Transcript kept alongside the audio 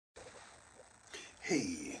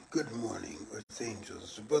Hey, good morning, Earth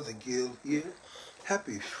Angels. Brother Gil here.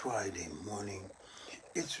 Happy Friday morning.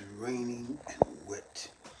 It's raining and wet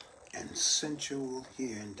and sensual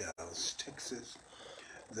here in Dallas, Texas.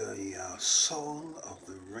 The song of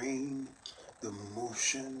the rain, the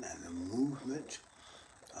motion and the movement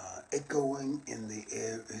echoing in the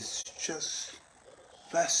air is just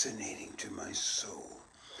fascinating to my soul.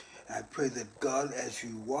 I pray that God, as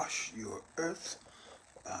you wash your earth,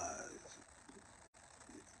 uh,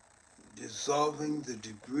 dissolving the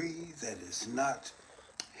debris that is not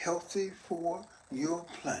healthy for your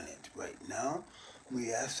planet right now,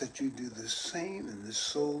 we ask that you do the same in the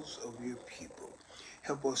souls of your people.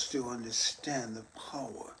 Help us to understand the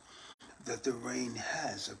power that the rain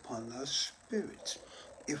has upon our spirits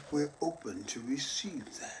if we're open to receive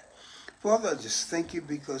that. Father, I just thank you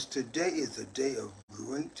because today is a day of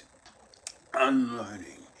great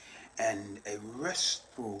unlearning and a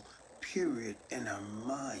restful period in our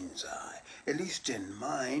mind's eye, at least in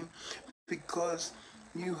mine, because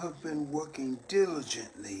you have been working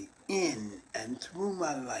diligently in and through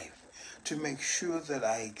my life to make sure that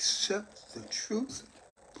I accept the truth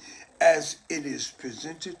as it is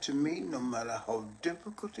presented to me, no matter how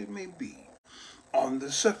difficult it may be on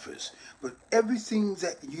the surface. But everything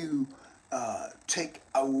that you take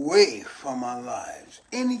away from our lives,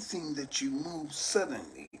 anything that you move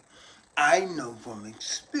suddenly, I know from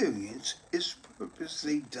experience is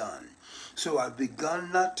purposely done. So I've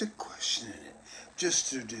begun not to question it, just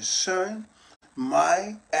to discern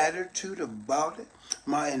my attitude about it,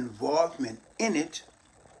 my involvement in it,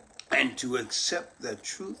 and to accept the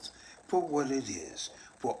truth for what it is.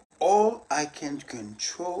 For all I can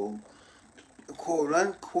control, quote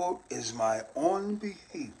unquote, is my own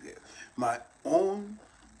behavior, my own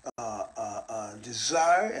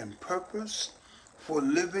desire and purpose for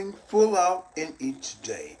living full out in each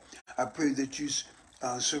day. I pray that you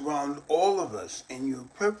surround all of us in your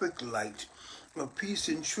perfect light of peace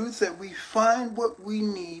and truth, that we find what we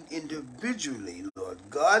need individually, Lord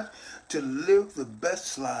God, to live the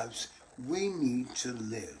best lives we need to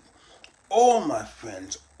live. All my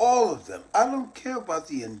friends, all of them. I don't care about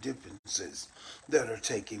the indifferences that are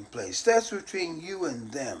taking place. That's between you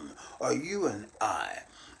and them, or you and I.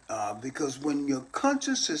 Because when your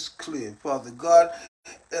conscience is clear, Father God,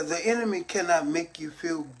 the enemy cannot make you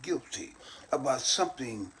feel guilty about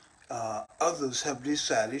something others have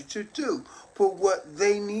decided to do for what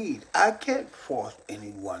they need. I can't force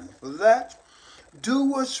anyone for that. Do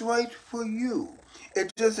what's right for you.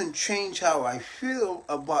 It doesn't change how I feel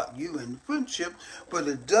about you in friendship, but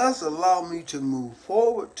it does allow me to move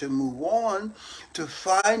forward, to move on, to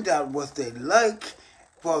find out what they like,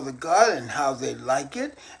 Father God, and how they like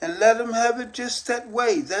it, and let them have it just that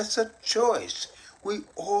way. That's a choice. We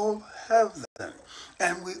all have them,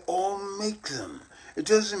 and we all make them. It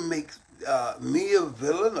doesn't make me a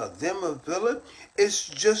villain or them a villain. It's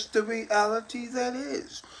just the reality that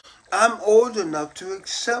is. I'm old enough to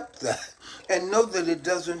accept that and know that it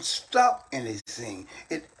doesn't stop anything.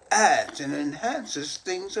 It adds and enhances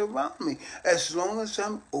things around me as long as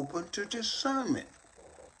I'm open to discernment.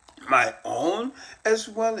 My own as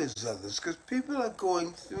well as others, because people are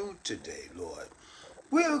going through today, Lord.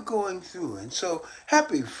 We are going through. And so,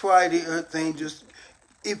 happy Friday, Earth Angels.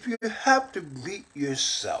 If you have to beat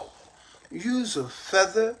yourself, use a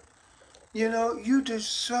feather. You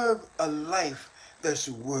deserve a life that's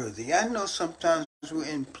worthy. I know sometimes we're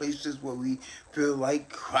in places where we feel like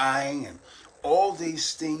crying and all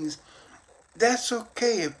these things. That's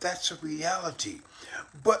okay if that's a reality.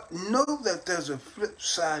 But know that there's a flip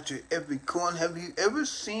side to every coin. Have you ever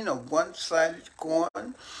seen a one-sided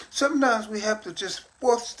coin? Sometimes we have to just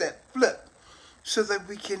force that flip so that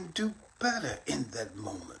we can do better in that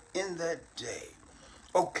moment, in that day.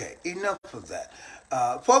 Okay, enough of that.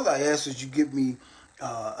 Father, I ask that you give me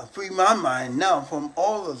free my mind now from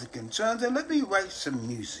all of the concerns, and let me write some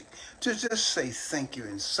music to just say thank you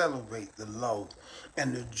and celebrate the love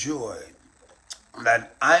and the joy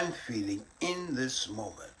that I'm feeling in this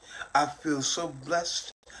moment. I feel so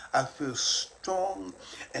blessed. I feel strong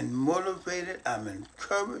and motivated. I'm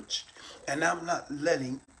encouraged, and I'm not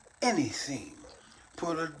letting anything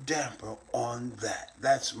put a damper on that.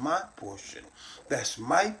 That's my portion. That's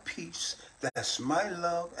my peace. That's my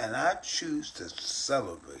love, and I choose to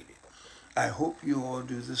celebrate it. I hope you all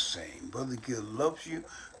do the same. Brother Gil loves you.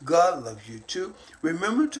 God loves you too.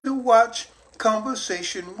 Remember to watch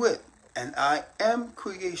Conversation With, and I Am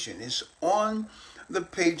Creation. It's on the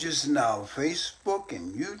pages now, Facebook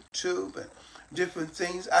and YouTube and different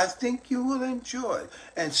things. I think you will enjoy.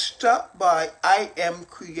 And stop by I Am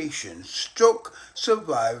Creation, Stroke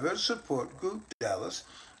Survivor Support Group Dallas,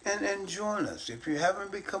 and join us. If you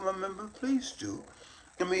haven't become a member, please do.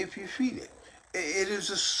 I mean, if you feel it. It is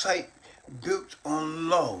a site built on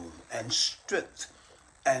love and strength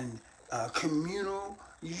and communal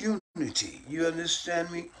unity. You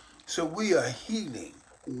understand me? So we are healing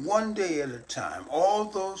one day at a time. All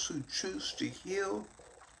those who choose to heal,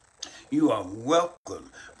 you are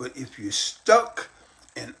welcome. But if you're stuck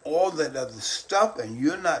in all that other stuff and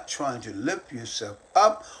you're not trying to lift yourself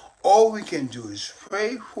up, all we can do is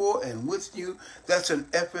pray for and with you. That's an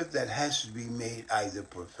effort that has to be made either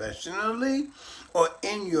professionally or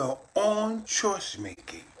in your own choice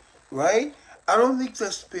making, right? I don't think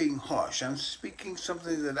that's being harsh. I'm speaking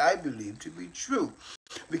something that I believe to be true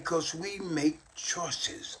because we make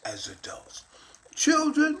choices as adults.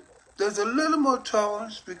 Children, there's a little more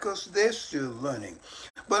tolerance because they're still learning.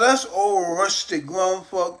 But us old rusty grown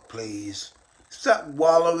folk, please, stop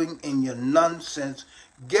wallowing in your nonsense.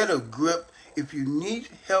 Get a grip. If you need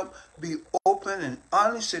help, be open and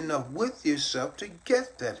honest enough with yourself to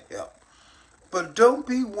get that help. But don't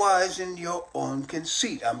be wise in your own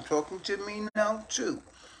conceit. I'm talking to me now too.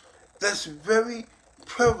 That's very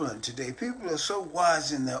prevalent today. People are so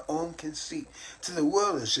wise in their own conceit. To the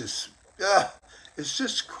world, it's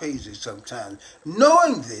just crazy sometimes.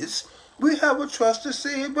 Knowing this, we have a trust to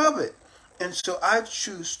stay above it. And so I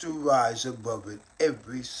choose to rise above it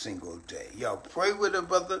every single day. Y'all pray with a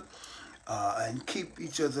brother and keep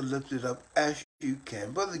each other lifted up as you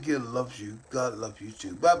can. Brother Gil loves you. God loves you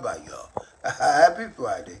too. Bye-bye, y'all. Happy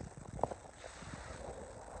Friday.